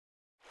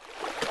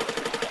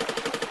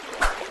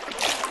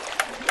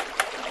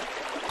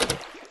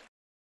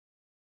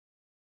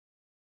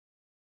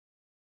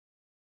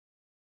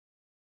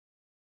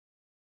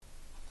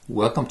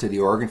Welcome to the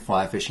Oregon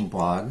Fly Fishing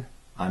Blog.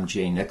 I'm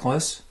Jay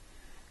Nicholas.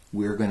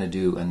 We're going to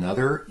do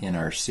another in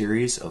our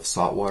series of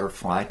saltwater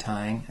fly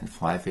tying and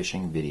fly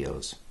fishing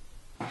videos.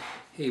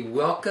 Hey,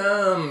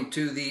 welcome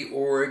to the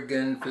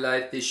Oregon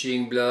Fly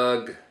Fishing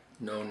Blog.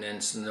 No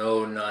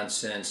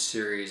nonsense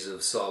series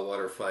of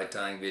saltwater fly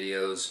tying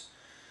videos.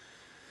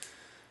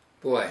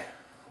 Boy,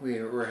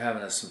 we're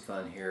having some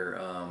fun here.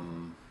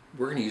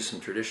 We're going to use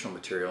some traditional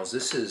materials.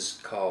 This is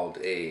called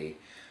a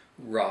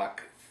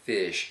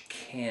rockfish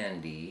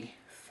candy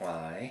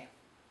fly.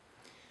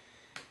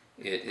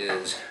 It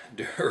is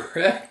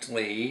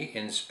directly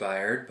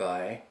inspired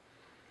by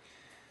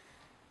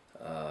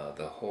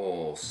the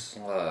whole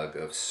slug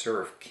of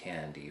surf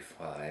candy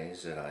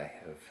flies that I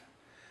have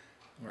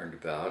learned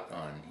about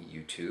on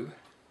YouTube.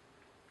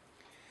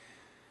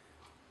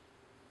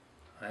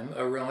 I'm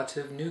a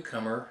relative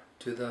newcomer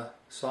to the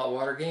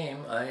saltwater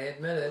game, I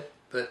admit it,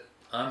 but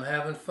I'm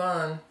having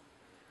fun.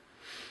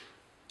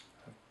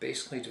 I've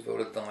basically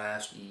devoted the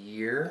last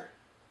year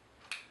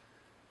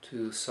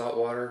to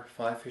saltwater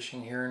fly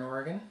fishing here in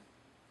Oregon,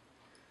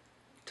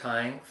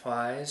 tying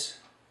flies.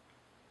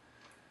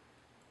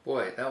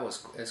 Boy,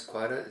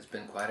 it's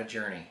been quite a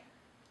journey.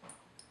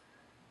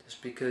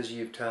 Just because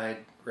you've tied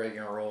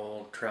regular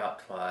old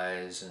trout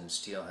flies and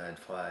steelhead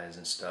flies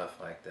and stuff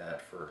like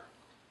that for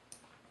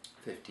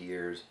 50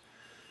 years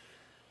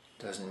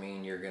doesn't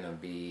mean you're going to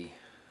be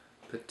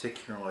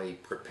particularly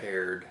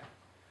prepared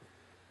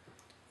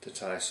to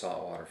tie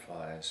saltwater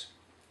flies.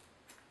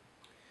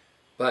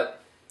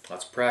 But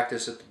lots of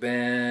practice at the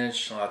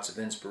bench, lots of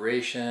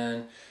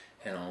inspiration,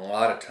 and a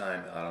lot of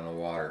time out on the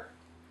water.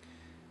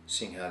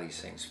 Seeing how these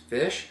things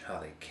fish, how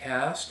they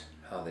cast,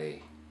 how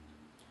they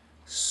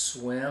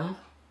swim,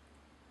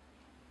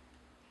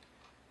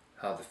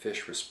 how the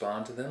fish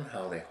respond to them,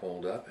 how they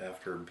hold up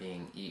after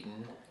being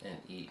eaten and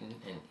eaten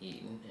and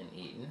eaten and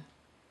eaten.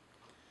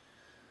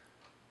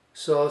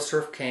 So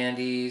surf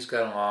candy's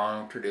got a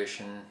long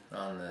tradition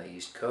on the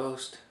East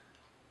Coast.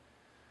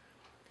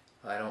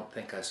 I don't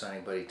think I saw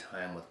anybody tie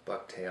them with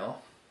bucktail.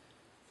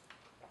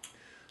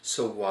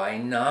 So why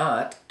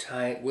not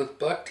tie it with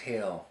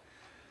bucktail?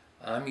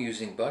 I'm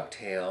using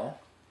bucktail,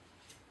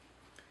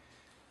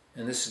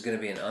 and this is going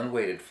to be an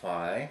unweighted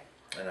fly,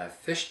 and I've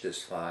fished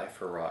this fly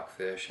for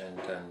rockfish and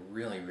done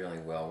really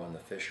well when the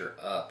fish are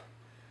up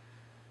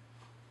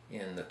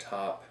in the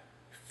top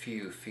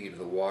few feet of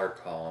the water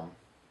column.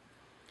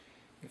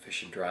 You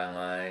fish a dry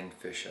line,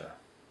 fish a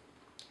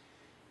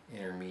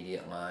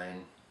intermediate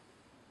line,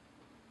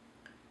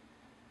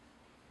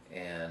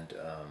 and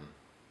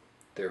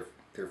they're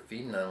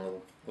feeding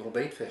on little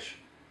baitfish.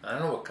 I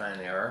don't know what kind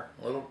they are.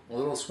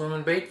 Little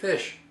swimming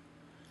baitfish.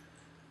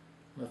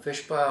 I'm a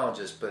fish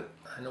biologist, but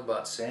I know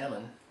about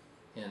salmon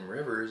in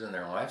rivers and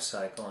their life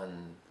cycle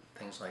and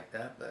things like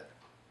that. But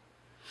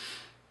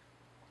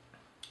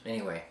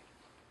anyway,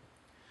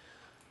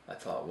 I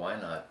thought, why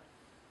not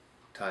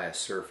tie a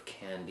surf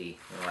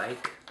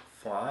candy-like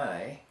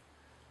fly?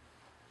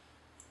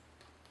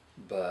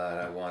 But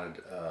I wanted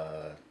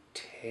a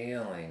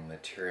tailing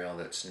material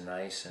that's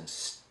nice and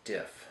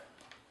stiff,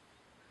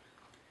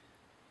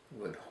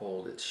 would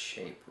hold its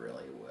shape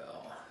really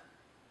well.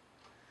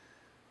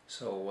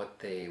 So what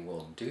they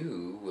will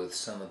do with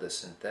some of the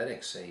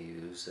synthetics they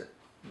use that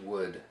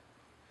would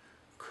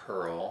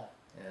curl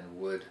and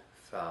would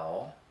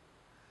foul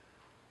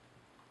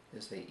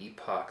is they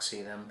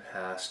epoxy them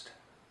past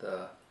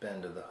the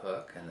bend of the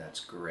hook, and that's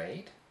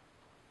great.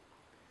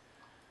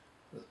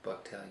 With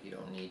bucktail you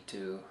don't need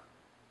to.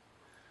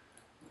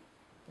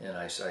 And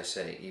I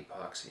say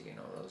epoxy, you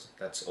know,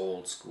 that's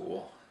old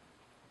school.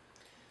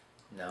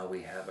 Now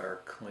we have our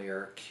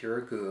clear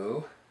Cure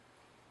Goo.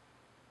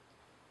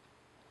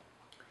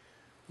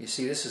 You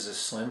see, this is a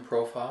slim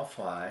profile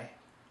fly.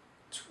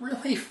 It's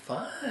really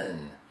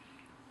fun.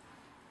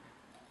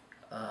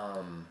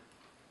 And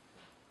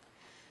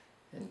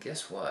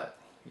guess what?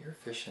 You're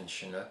fishing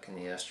Chinook in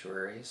the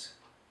estuaries.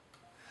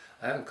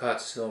 I haven't caught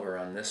silver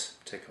on this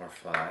particular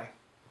fly,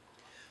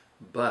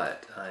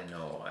 but I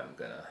know I'm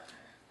gonna,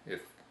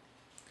 if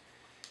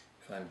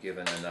I'm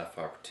given enough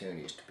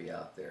opportunities to be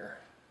out there,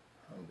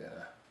 I'm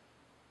gonna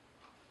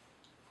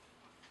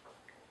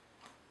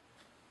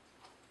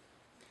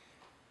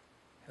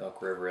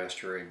Elk River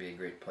estuary would be a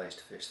great place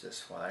to fish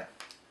this fly.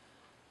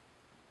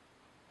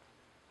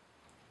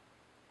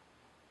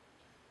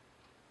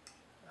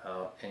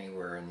 Out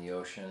anywhere in the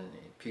ocean,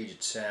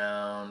 Puget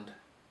Sound,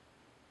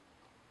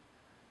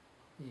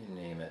 you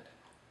name it.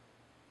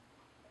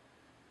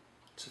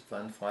 It's a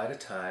fun fly to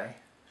tie.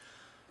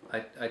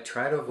 I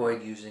try to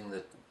avoid using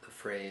the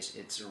phrase,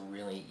 it's a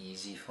really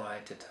easy fly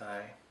to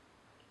tie,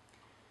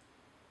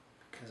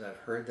 because I've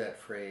heard that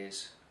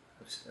phrase,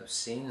 I've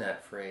seen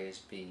that phrase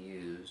be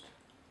used,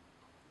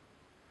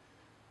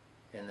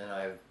 and then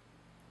I've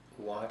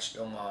watched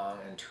along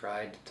and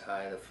tried to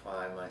tie the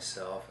fly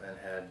myself and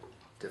had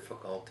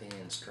difficulty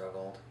and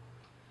struggled.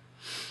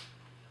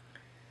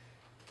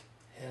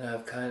 And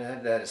I've kind of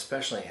had that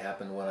especially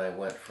happen when I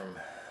went from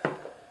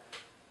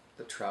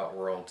the trout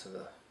world to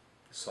the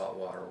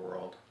saltwater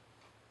world.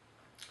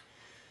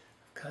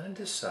 kind of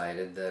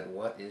decided that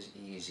what is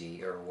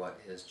easy or what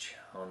is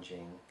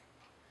challenging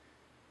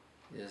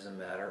is a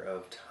matter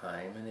of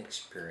time and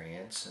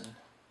experience and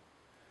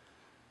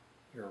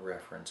your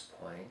reference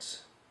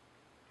points.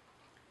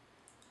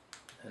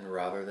 And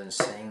rather than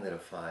saying that a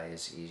fly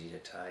is easy to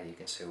tie, you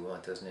can say, well,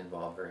 it doesn't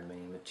involve very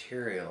many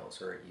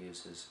materials, or it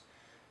uses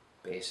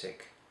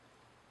basic.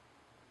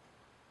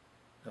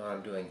 Now what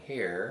I'm doing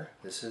here,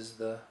 this is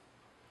the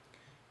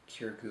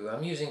Cure Goo.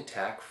 I'm using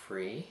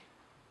tack-free.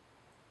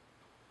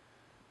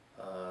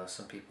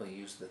 Some people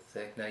use the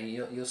thick. Now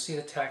you'll see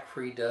the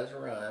tack-free does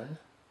run.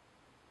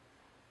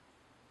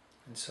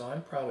 And so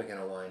I'm probably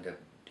going to wind up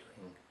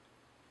doing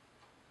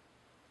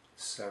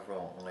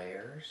several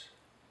layers.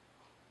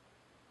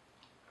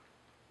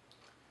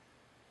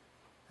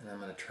 And I'm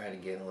going to try to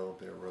get a little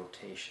bit of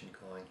rotation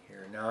going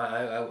here. Now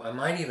I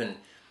might even,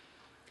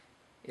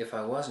 if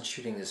I wasn't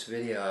shooting this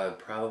video, I would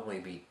probably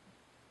be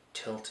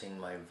tilting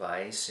my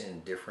vise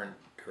in different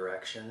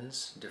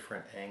directions,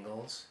 different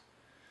angles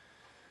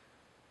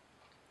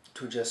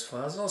to adjust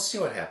flies. Let's see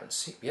what happens.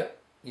 See, yep,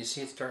 you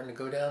see it's starting to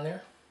go down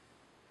there?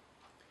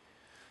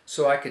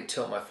 So I could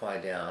tilt my fly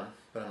down,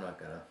 but I'm not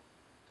going to.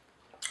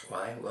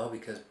 Why? Well,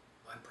 because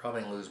I'd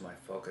probably lose my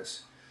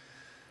focus.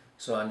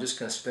 So I'm just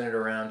going to spin it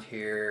around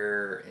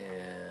here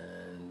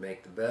and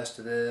make the best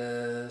of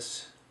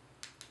this.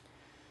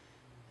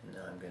 And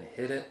now I'm going to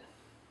hit it.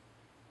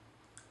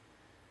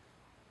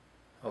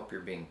 Hope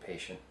you're being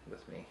patient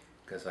with me,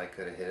 because I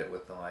could have hit it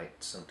with the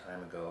light some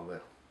time ago,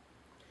 but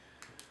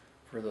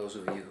for those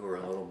of you who are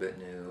a little bit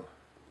new,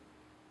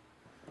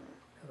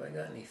 have I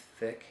got any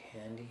thick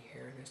handy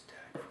here? This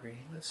tack-free.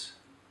 Let's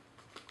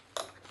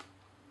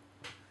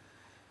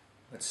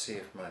see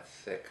if my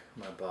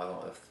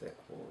bottle of thick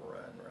will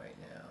run right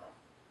now.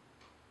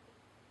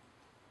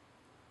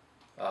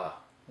 Ah,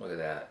 look at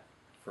that.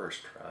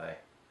 First try.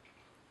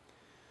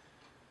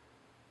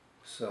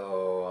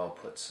 So I'll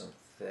put some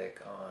thick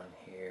on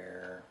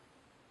here.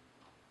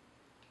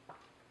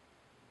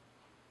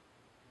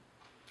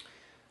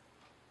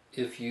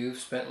 If you've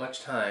spent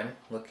much time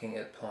looking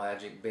at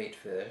pelagic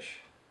baitfish,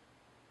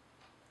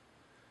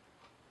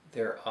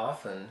 they're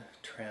often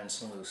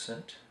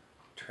translucent,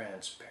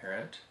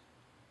 transparent,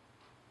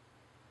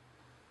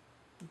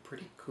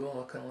 pretty cool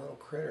looking little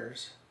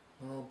critters,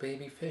 little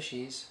baby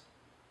fishies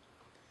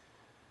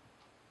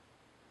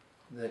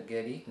that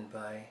get eaten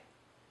by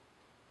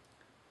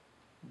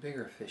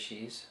bigger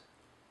fishies.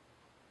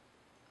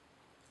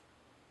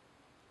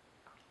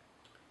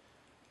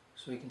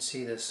 So you can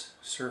see this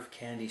surf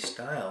candy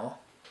style,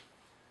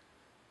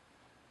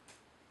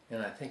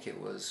 and I think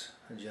it was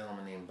a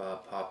gentleman named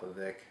Bob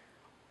Popovic.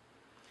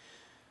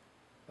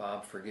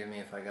 Bob, forgive me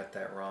if I got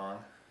that wrong,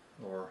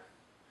 or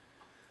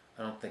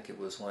I don't think it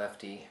was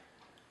Lefty.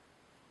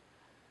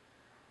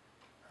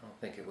 I don't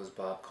think it was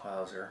Bob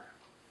Clouser.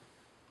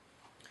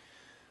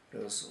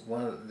 It was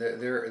one of the,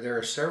 there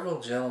are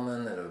several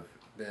gentlemen that have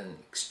been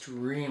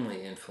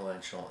extremely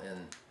influential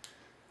in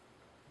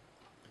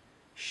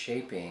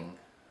shaping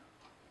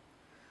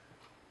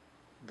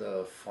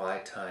the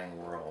fly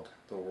tying world,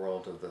 the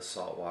world of the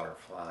saltwater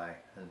fly,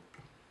 and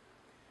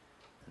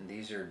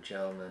these are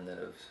gentlemen that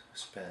have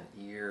spent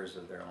years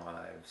of their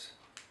lives.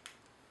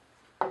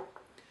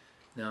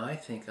 Now I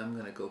think I'm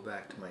going to go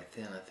back to my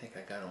thin. I think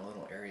I got a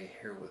little area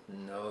here with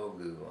no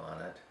goo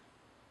on it,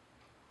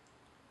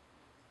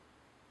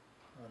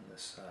 on the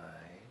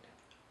side.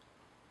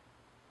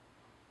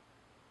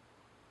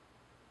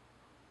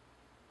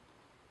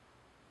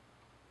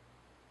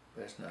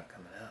 But it's not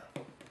coming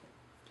out.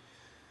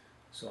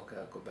 So I've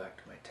got to go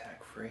back to my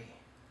tack-free.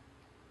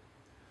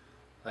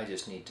 I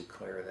just need to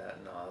clear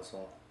that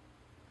nozzle,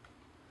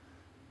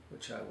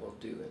 which I will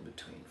do in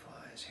between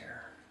flies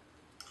here.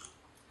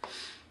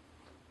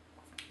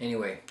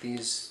 Anyway,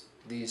 these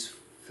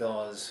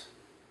fellas,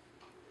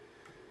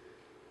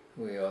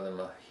 we owe them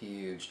a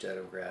huge debt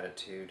of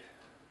gratitude.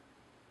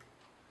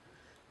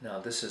 Now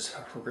this is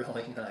a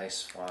really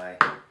nice fly.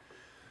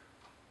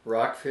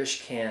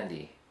 Rockfish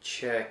candy.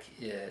 Check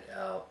it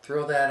out.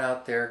 Throw that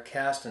out there,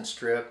 cast and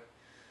strip.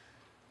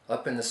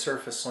 Up in the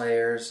surface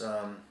layers,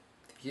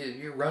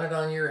 you run it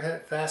on your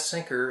fast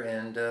sinker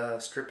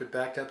and strip it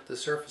back up to the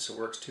surface. It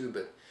works too,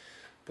 but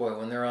boy,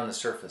 when they're on the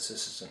surface,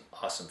 this is an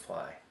awesome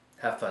fly.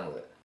 Have fun with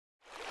it.